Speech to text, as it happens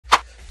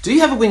Do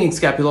you have a winging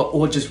scapula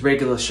or just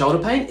regular shoulder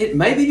pain? It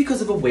may be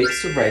because of a weak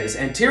serratus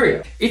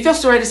anterior. If your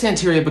serratus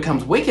anterior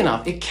becomes weak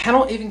enough, it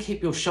cannot even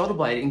keep your shoulder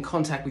blade in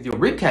contact with your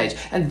rib cage,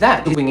 and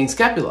that is winging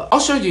scapula. I'll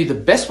show you the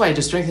best way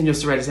to strengthen your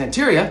serratus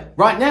anterior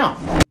right now.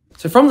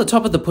 So from the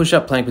top of the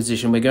push-up plank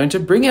position, we're going to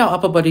bring our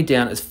upper body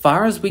down as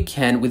far as we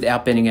can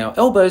without bending our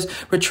elbows,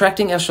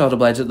 retracting our shoulder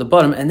blades at the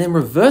bottom, and then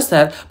reverse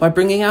that by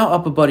bringing our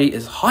upper body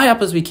as high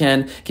up as we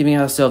can, giving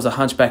ourselves a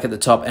hunchback at the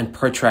top and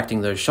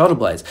protracting those shoulder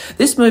blades.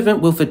 This movement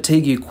will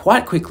fatigue you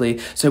quite quickly,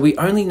 so we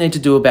only need to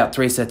do about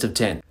 3 sets of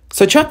 10.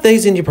 So chuck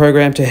these in your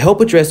program to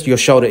help address your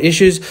shoulder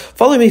issues.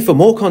 Follow me for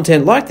more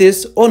content like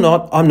this, or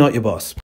not, I'm not your boss.